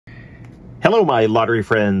Hello, my lottery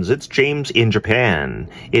friends. It's James in Japan.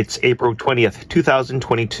 It's April 20th,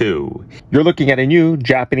 2022. You're looking at a new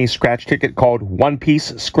Japanese scratch ticket called One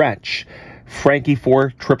Piece Scratch Frankie 4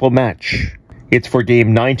 Triple Match. It's for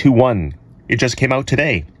game 921. It just came out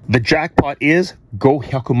today. The jackpot is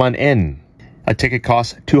Go-hyakuman yen. A ticket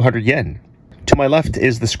costs 200 yen. To my left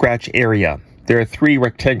is the scratch area. There are 3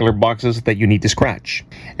 rectangular boxes that you need to scratch.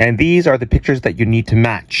 And these are the pictures that you need to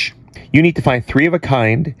match. You need to find 3 of a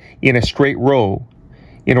kind in a straight row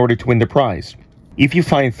in order to win the prize. If you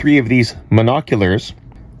find 3 of these monoculars,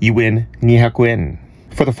 you win 200 yen.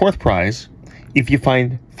 For the 4th prize, if you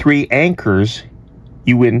find 3 anchors,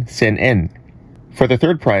 you win 1000 yen. For the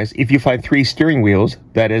 3rd prize, if you find 3 steering wheels,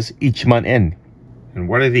 that is 1,000 yen. And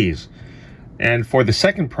what are these? And for the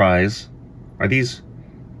 2nd prize, are these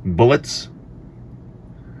bullets?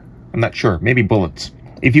 I'm not sure, maybe bullets.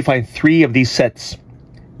 If you find 3 of these sets,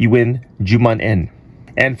 you win 10,000 yen.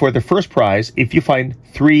 And for the 1st prize, if you find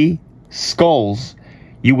 3 skulls,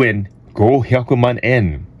 you win Go-hyakuman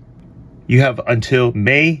yen. You have until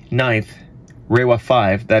May 9th, Reiwa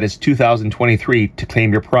 5, that is 2023, to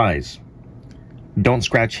claim your prize. Don't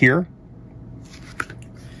scratch here.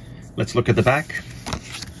 Let's look at the back.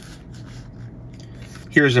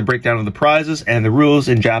 Here's a breakdown of the prizes and the rules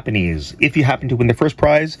in Japanese. If you happen to win the 1st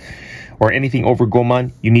prize, or anything over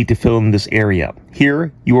Goman, you need to fill in this area.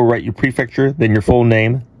 Here, you will write your prefecture, then your full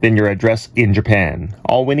name, then your address in Japan.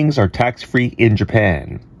 All winnings are tax-free in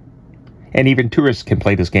Japan. And even tourists can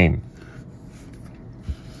play this game.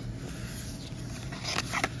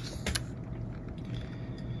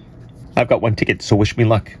 I've got 1 ticket, so wish me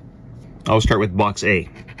luck. I'll start with box A.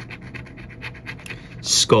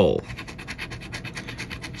 Skull.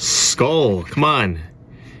 Skull, come on.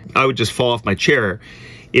 I would just fall off my chair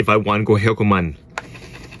if I won Go-hyakuman.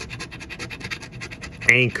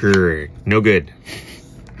 Anchor, no good.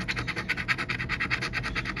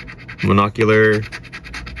 Monocular.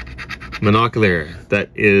 Monocular, that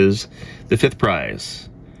is the 5th prize.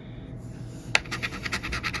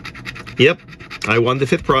 Yep, I won the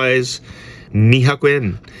 5th prize. 200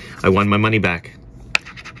 yen. I won my money back.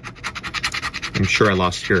 I'm sure I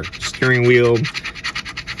lost here. Steering wheel.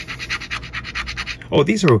 Oh,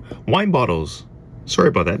 these are wine bottles. Sorry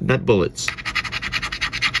about that, not bullets.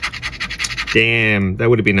 Damn, that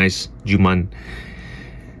would have been nice, Juman.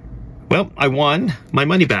 Well, I won my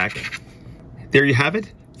money back. There you have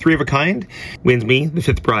it. 3 of a kind wins me the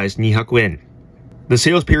 5th prize, 200 yen. The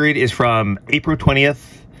sales period is from April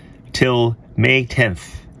 20th till May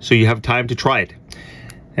 10th. So you have time to try it.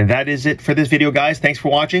 And that is it for this video, guys. Thanks for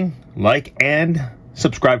watching. Like and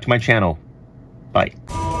subscribe to my channel. Bye.